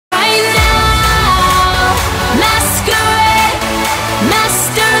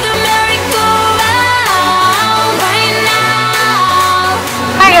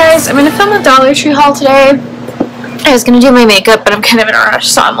guys, I'm gonna film a Dollar Tree haul today. I was gonna do my makeup, but I'm kind of in a rush,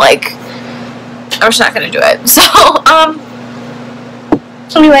 so I'm like, I'm just not gonna do it. So,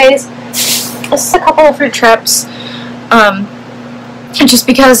 anyways, this is a couple of different trips. Just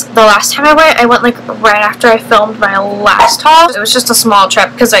because the last time I went like right after I filmed my last haul. It was just a small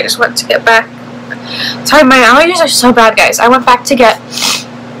trip because I just went to get back. Sorry, my allergies are so bad, guys. I went back to get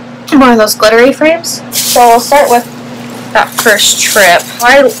more of those glittery frames. So we'll start with that first trip.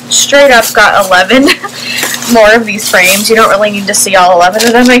 I straight up got 11 more of these frames. You don't really need to see all 11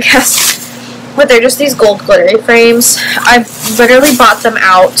 of them, I guess. But they're just these gold glittery frames. I literally bought them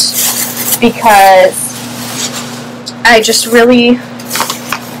out because I just really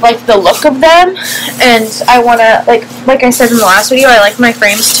like the look of them, and I want to, like I said in the last video, I like my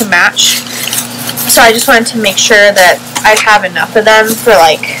frames to match. So I just wanted to make sure that I'd have enough of them for,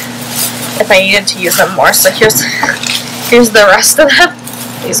 like, if I needed to use them more. So here's the rest of them,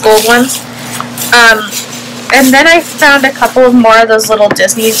 these gold ones. And then I found a couple of more of those little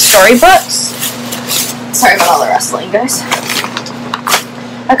Disney storybooks. Sorry about all the rustling, guys.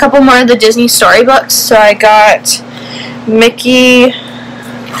 A couple more of the Disney storybooks. So I got Mickey,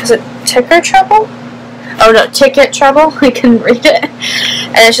 is it Ticker Trouble? Oh no, Ticket Trouble. I couldn't read it.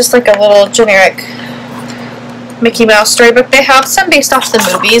 And it's just like a little generic Mickey Mouse storybook. They have some based off the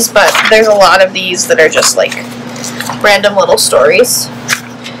movies, but there's a lot of these that are just like random little stories.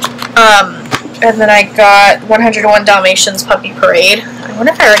 And then I got 101 Dalmatians Puppy Parade. I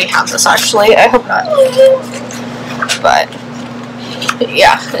wonder if I already have this actually. I hope not. But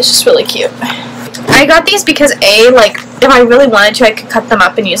yeah, it's just really cute. I got these because like, if I really wanted to, I could cut them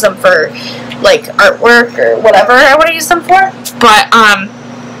up and use them for like artwork or whatever I want to use them for. But I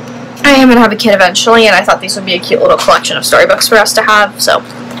am gonna have a kid eventually, and I thought these would be a cute little collection of storybooks for us to have. So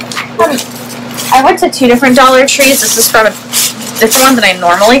I went to 2 different Dollar Trees. This is from it's the one that I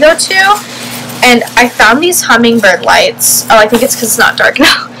normally go to, and I found these hummingbird lights. Oh, I think it's because it's not dark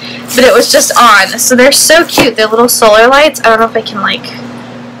now, but it was just on. So they're so cute. They're little solar lights. I don't know if I can, like,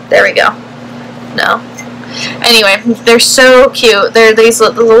 there we go. No. Anyway, they're so cute. They're these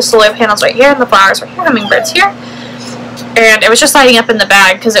little solar panels right here, and the flowers right here, hummingbirds here. And it was just lighting up in the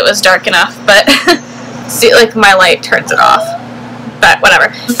bag because it was dark enough, but see, like, my light turns it off. But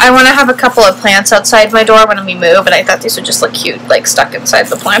whatever. I want to have a couple of plants outside my door when we move, and I thought these would just look cute, like, stuck inside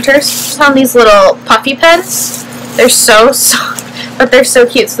the planters. I found these little puffy pens. They're so soft, but they're so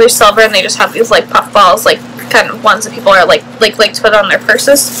cute. So they're silver, and they just have these, like, puff balls, like, kind of ones that people are, like to put on their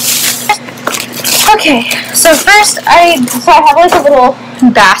purses. Okay, so first I have like a little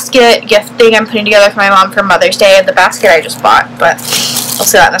basket gift thing I'm putting together for my mom for Mother's Day. The basket I just bought, but I'll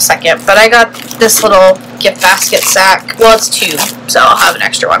see that in a second. But I got this little gift basket sack. Well, it's 2, so I'll have an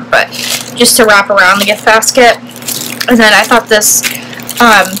extra one, but just to wrap around the gift basket. And then I thought this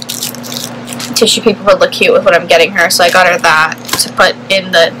tissue paper would look cute with what I'm getting her, so I got her that to put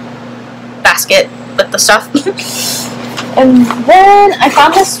in the basket with the stuff. And then I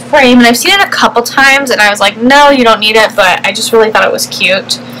found this frame, and I've seen it a couple times, and I was like, no, you don't need it, but I just really thought it was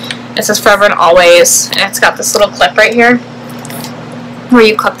cute. It says Forever and Always, and it's got this little clip right here where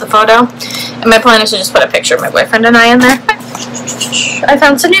you clip the photo. And my plan is to just put a picture of my boyfriend and I in there. I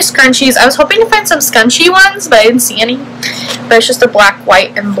found some new scrunchies. I was hoping to find some scrunchie ones, but I didn't see any. But it's just a black,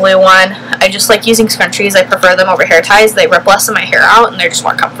 white, and blue one. I just like using scrunchies. I prefer them over hair ties. They rip less of my hair out, and they're just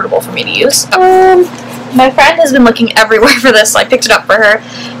more comfortable for me to use. My friend has been looking everywhere for this, so I picked it up for her.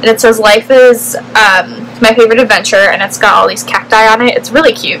 And it says, Life is my favorite adventure, and it's got all these cacti on it. It's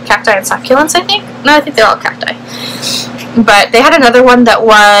really cute. Cacti and succulents, I think. No, I think they're all cacti. But they had another one that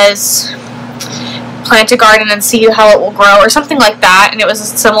was plant a garden and see how it will grow, or something like that. And it was a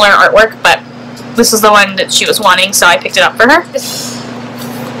similar artwork, but this is the one that she was wanting, so I picked it up for her.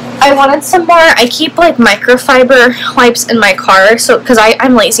 I wanted some more. I keep like microfiber wipes in my car, so because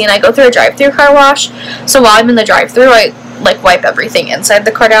I'm lazy and I go through a drive-through car wash. So while I'm in the drive-through, I like wipe everything inside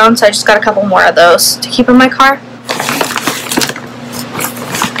the car down. So I just got a couple more of those to keep in my car.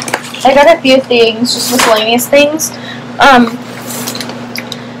 I got a few things, just miscellaneous things.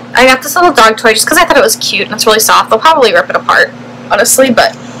 I got this little dog toy just because I thought it was cute and it's really soft. They'll probably rip it apart, honestly,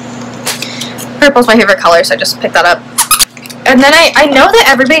 but purple's my favorite color, so I just picked that up. And then I know that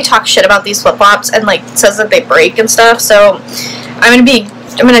everybody talks shit about these flip-flops and like says that they break and stuff, so I'm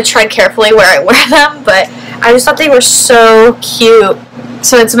gonna tread carefully where I wear them, but I just thought they were so cute.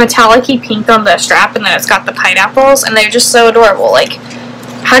 So it's metallic-y pink on the strap, and then it's got the pineapples, and they're just so adorable. Like,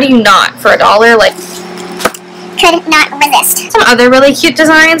 how do you not, for $1, like, could not resist. Some other really cute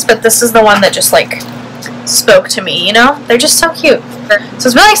designs, but this is the one that just like spoke to me, you know? They're just so cute. So I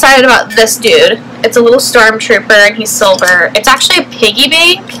was really excited about this dude. It's a little stormtrooper and he's silver. It's actually a piggy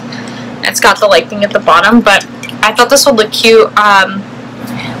bank. It's got the like thing at the bottom, but I thought this would look cute.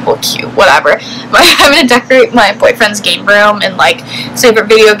 Well, cute, whatever. I'm gonna decorate my boyfriend's game room and like favorite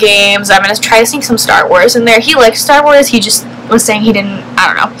video games. I'm gonna try to sneak some Star Wars in there. He likes Star Wars. He just was saying he didn't. I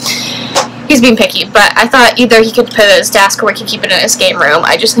don't know. He's being picky, but I thought either he could put it at his desk or we could keep it in his game room.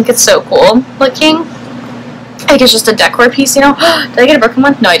 I just think it's so cool looking. Like it's just a decor piece, you know. Did I get a broken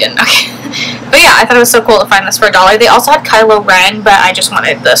one? No, I didn't. Okay. But yeah, I thought it was so cool to find this for $1. They also had Kylo Ren, but I just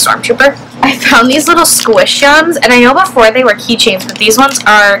wanted the Stormtrooper. I found these little Squish-Yums, and I know before they were keychains, but these ones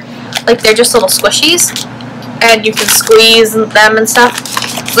are, like, they're just little squishies, and you can squeeze them and stuff.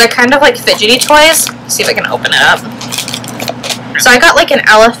 So they're kind of like fidgety toys. Let's see if I can open it up. So I got, like, an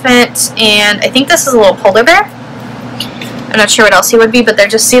elephant, and I think this is a little polar bear. I'm not sure what else he would be, but they're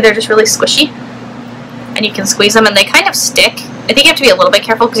just really squishy. And you can squeeze them, and they kind of stick. I think you have to be a little bit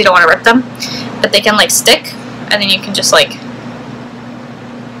careful because you don't want to rip them. But they can, like, stick, and then you can just, like...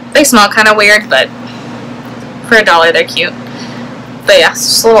 They smell kind of weird, but for $1, they're cute. But yeah, it's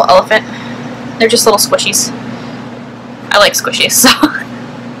just a little elephant. They're just little squishies. I like squishies, so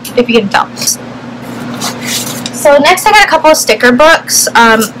if you can tell. So next I got a couple of sticker books.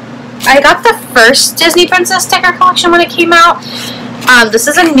 I got the first Disney Princess sticker collection when it came out. This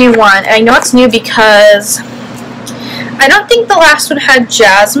is a new one, and I know it's new because I don't think the last one had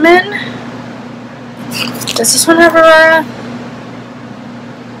Jasmine. Does this one have Aurora?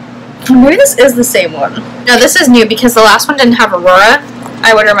 Maybe this is the same one. No, this is new because the last one didn't have Aurora.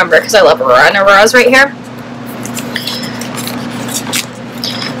 I would remember because I love Aurora, and Aurora's right here.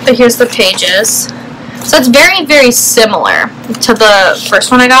 But here's the pages. So it's very, very similar to the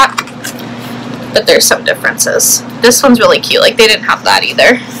first one I got, but there's some differences. This one's really cute. Like, they didn't have that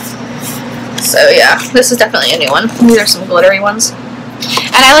either. So yeah, this is definitely a new one. These are some glittery ones.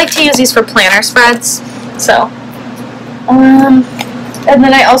 And I like to use these for planner spreads. So, and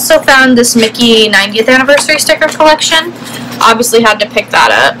then I also found this Mickey 90th anniversary sticker collection. Obviously had to pick that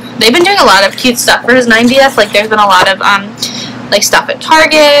up. They've been doing a lot of cute stuff for his 90th. Like, there's been a lot of, like, stuff at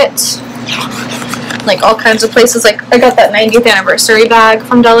Target. Like, all kinds of places. Like, I got that 90th anniversary bag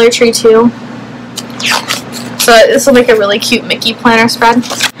from Dollar Tree, too. So this will make a really cute Mickey planner spread.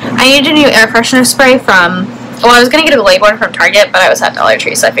 I need a new air freshener spray from... Well, I was going to get a Glade one from Target, but I was at Dollar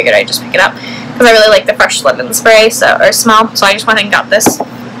Tree, so I figured I'd just pick it up. Because I really like the fresh lemon spray, or smell, so I just went and got this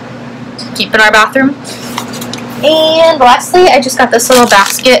to keep in our bathroom. And lastly, I just got this little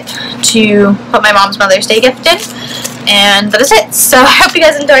basket to put my mom's Mother's Day gift in. And that is it. So I hope you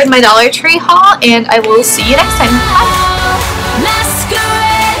guys enjoyed my Dollar Tree haul, and I will see you next time. Bye!